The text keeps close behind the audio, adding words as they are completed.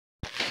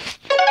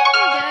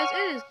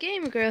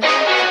Gamer Girl here.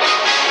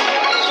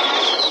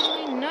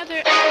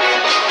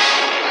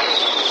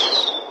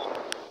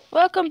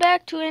 Welcome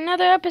back to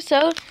another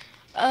episode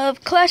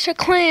of Clash of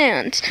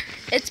Clans.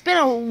 It's been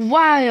a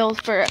while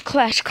for a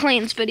Clash of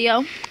Clans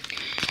video,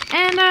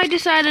 and I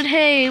decided,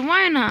 hey,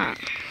 why not?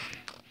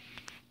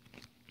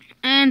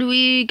 And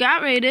we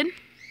got raided.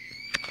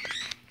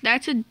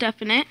 That's a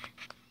definite.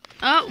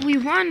 Oh, we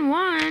won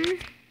one.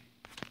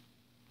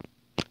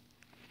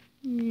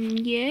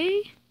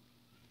 Yay.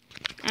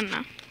 I don't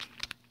know.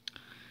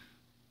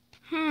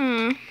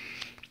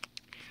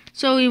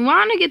 So we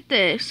want to get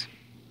this.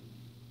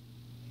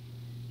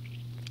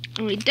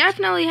 And we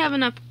definitely have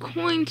enough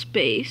coin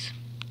space.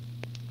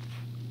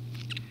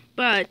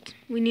 But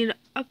we need to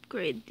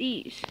upgrade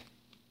these.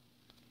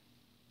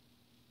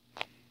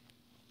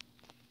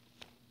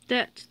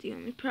 That's the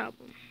only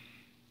problem.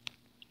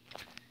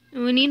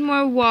 And we need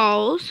more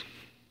walls.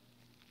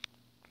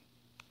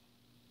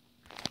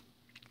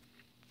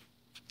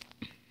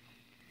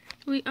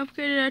 We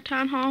upgraded our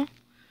town hall,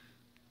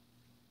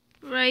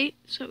 right,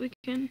 so we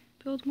can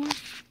build more.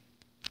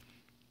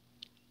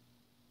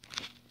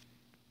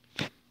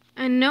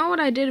 I know what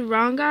I did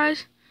wrong,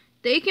 guys.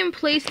 They can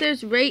place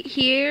theirs right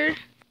here,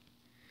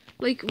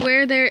 like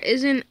where there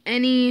isn't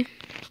any.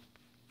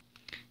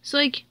 It's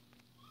like,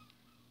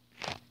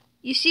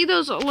 you see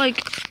those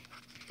like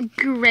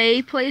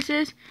gray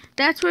places?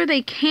 That's where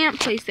they can't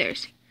place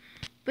theirs.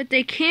 But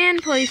they can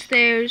place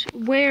theirs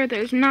where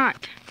there's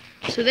not.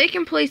 So they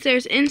can place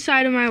theirs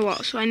inside of my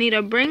wall. So I need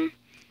to bring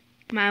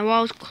my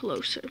walls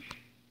closer.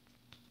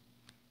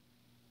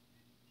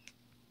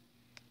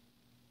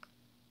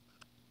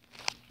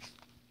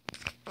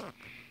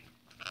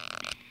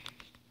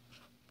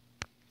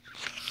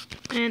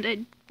 And I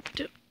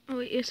do. Oh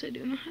wait, yes, I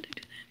do know how to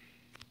do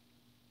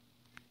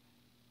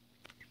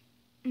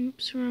that.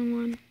 Oops, wrong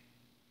one.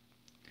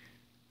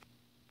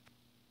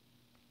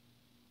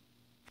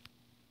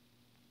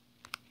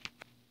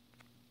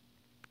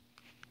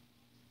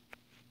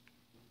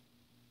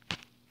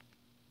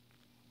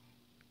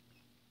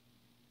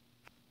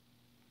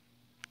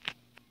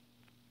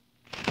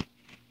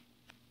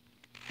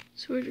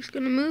 So we're just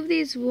gonna move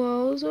these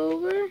walls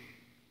over.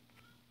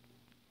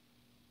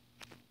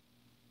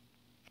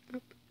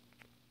 Up.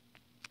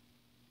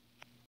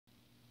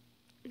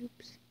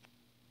 Oops.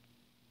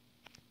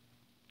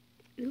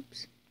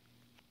 Oops.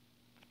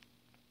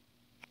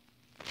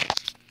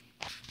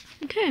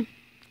 Okay.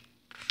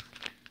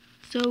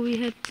 So we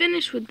have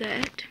finished with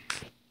that.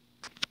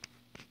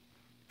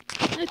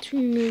 Let's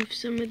remove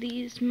some of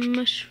these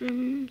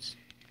mushrooms.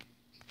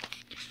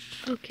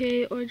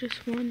 Okay, or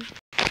just one.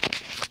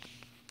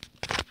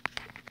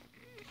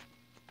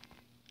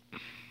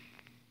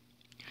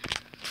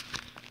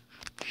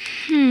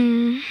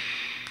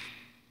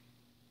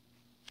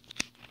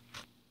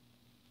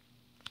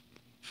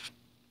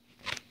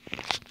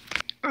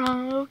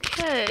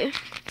 Okay.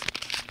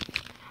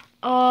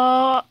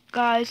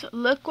 Guys,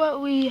 look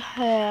what we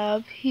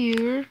have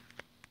here.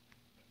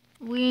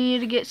 We need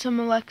to get some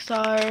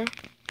elixir.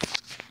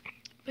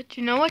 But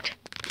you know what?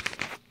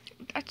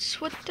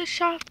 That's what the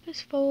shop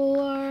is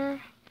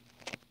for.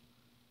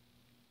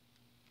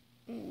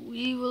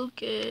 We will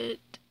get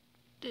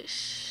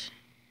this.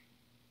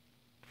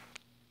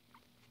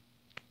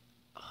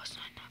 Oh, it's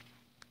not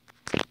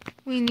enough.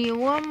 We need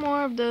one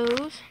more of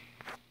those.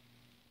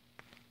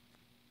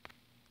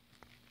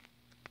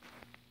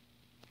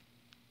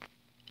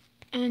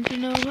 And you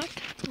know what?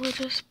 We'll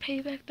just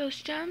pay back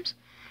those gems.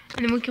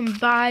 And then we can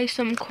buy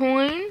some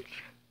coins.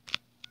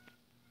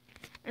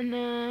 And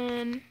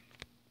then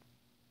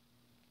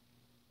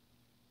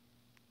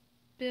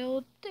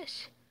build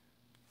this.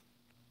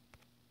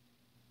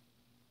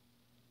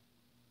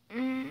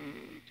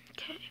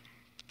 Okay.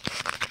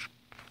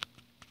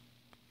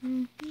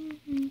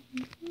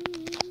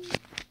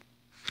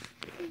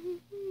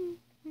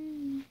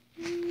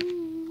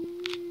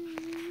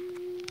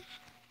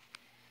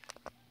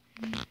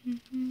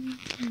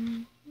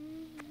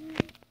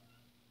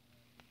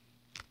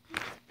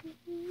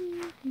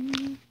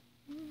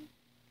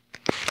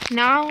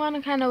 Now I want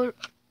to kind of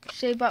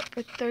save up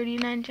for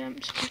 39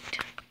 gems. But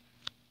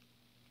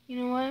you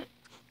know what?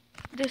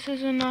 This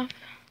is enough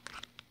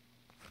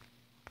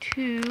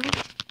to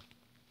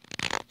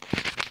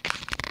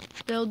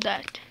build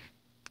that.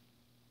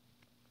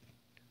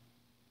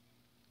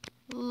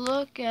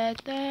 Look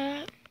at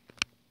that.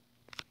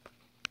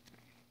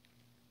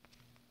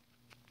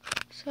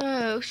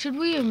 So, should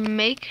we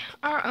make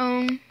our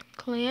own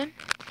clan?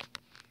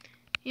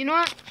 You know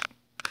what?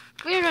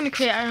 We are going to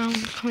create our own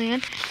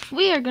clan.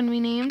 We are going to be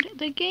named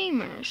the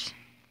Gamers.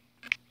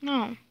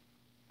 No.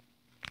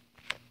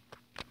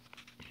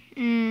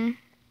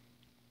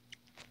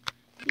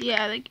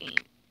 Yeah, the game.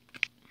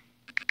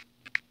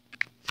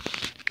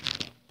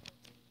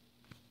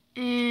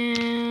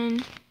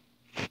 And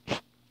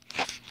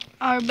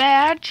our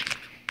badge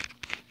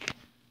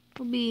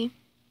will be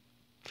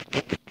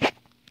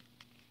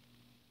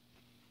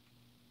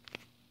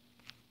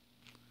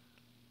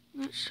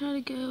let's try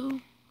to go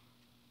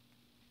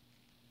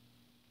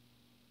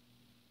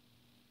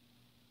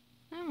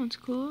That one's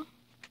cool.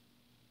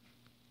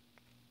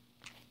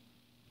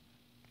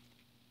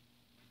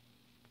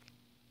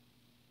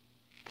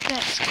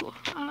 That's cool.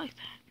 I like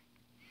that.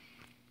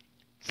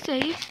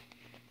 Save.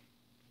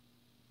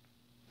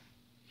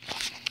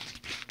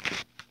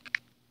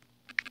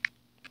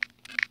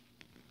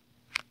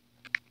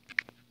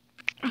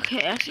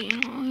 Okay, actually, you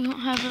know, we don't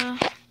have a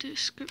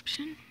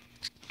description.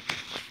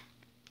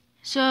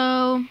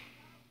 So,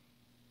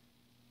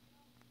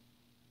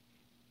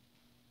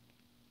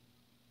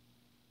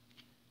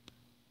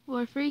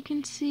 or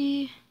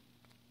frequency.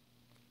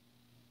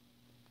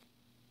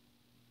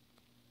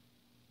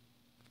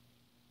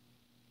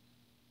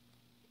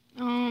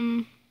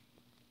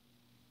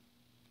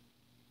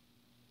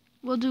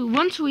 We'll do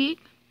once a week.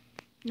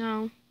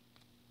 No.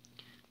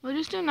 We'll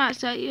just do not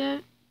set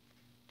yet.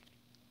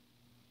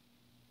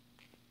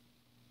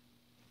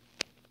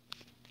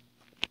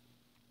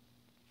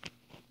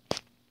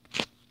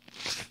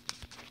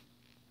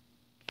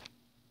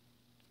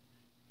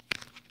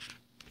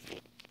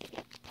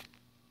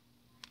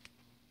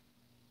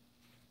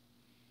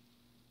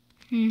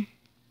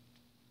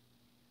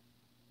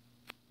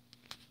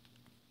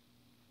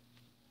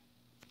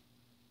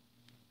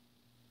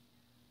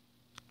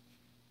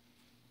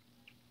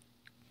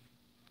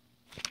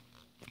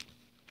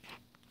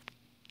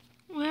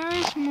 Where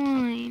is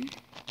mine?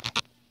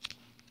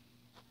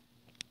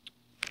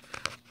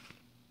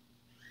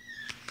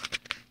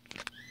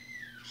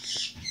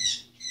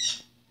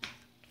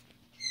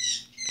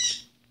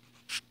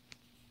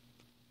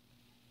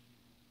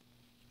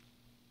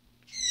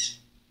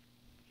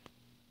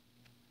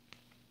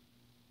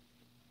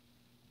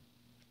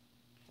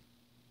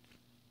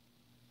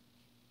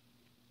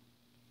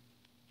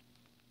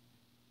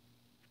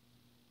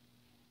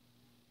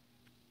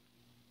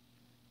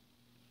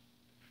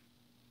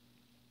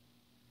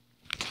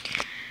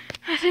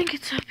 I think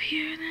it's up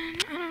here then.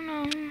 I don't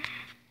know.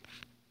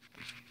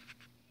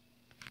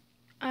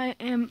 I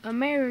am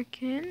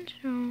American,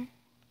 so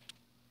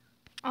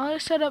all I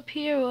set up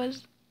here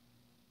was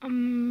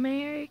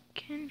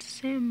American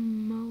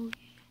Samoa.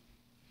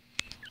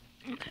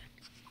 Okay.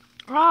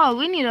 Oh,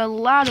 we need a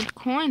lot of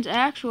coins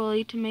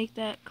actually to make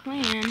that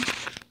clan.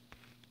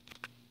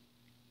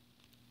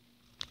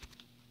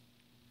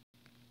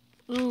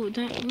 Ooh,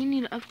 we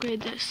need to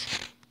upgrade this.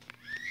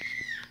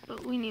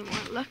 But we need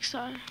more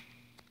Luxar.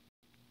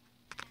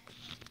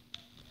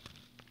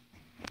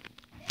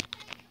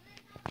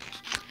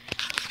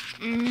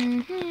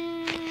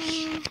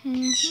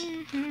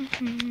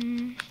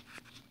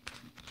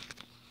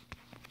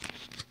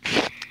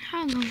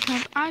 How long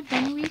have I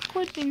been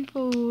recording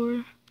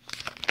for?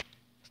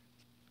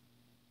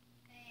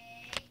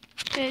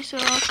 Okay, so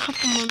a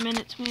couple more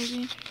minutes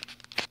maybe.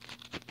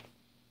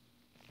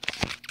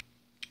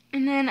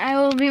 And then I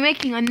will be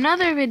making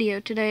another video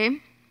today.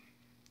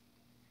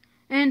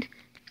 And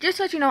just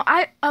to let you know,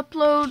 I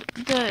upload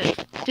the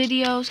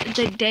videos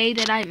the day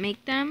that I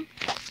make them.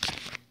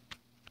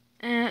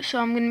 So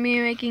I'm going to be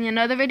making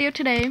another video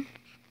today.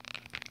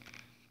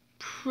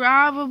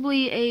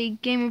 Probably a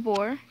Game of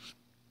War.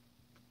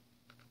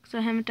 Because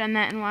I haven't done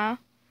that in a while.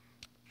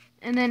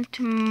 And then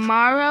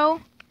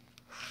tomorrow,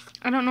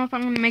 I don't know if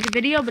I'm going to make a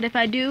video, but if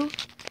I do,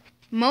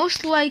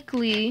 most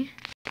likely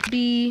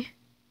be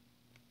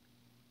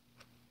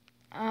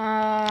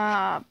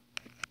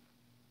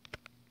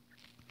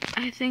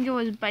I think it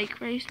was bike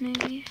race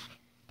maybe.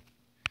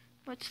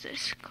 What's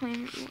this?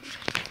 Claim reward.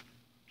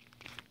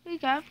 We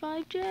got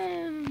 5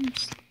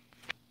 gems.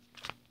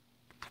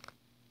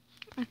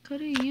 I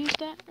could have used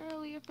that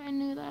earlier if I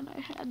knew that I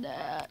had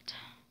that.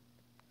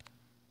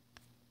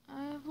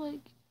 I have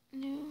like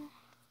new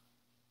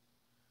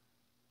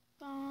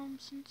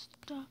bombs and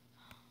stuff.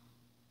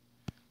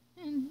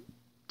 And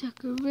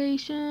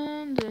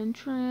decorations and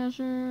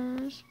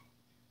treasures.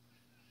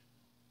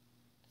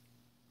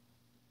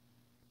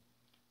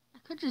 I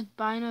could just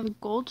buy another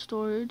gold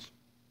storage.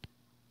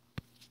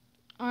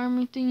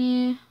 Army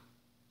thingy.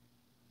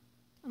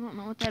 I don't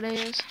know what that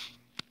is.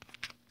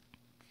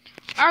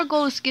 Our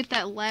goal is to get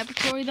that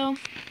laboratory though.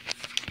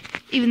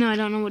 Even though I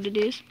don't know what it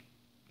is.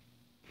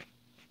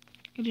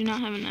 I do not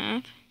have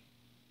enough.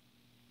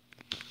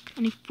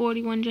 I need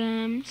 41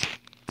 gems.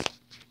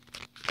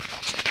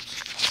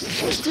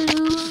 So,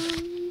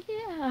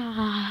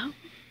 yeah.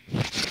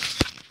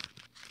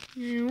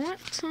 And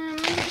what's on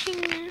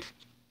here?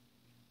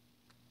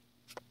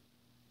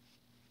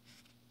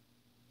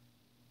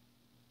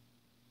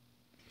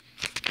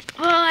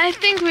 Well, I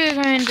think we're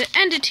going to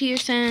end it here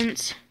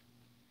since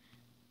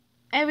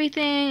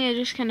everything is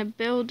just kind of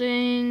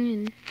building.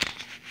 And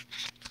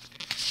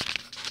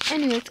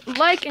anyways,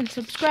 like and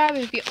subscribe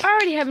if you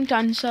already haven't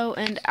done so,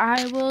 and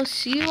I will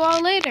see you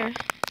all later.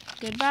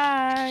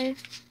 Goodbye.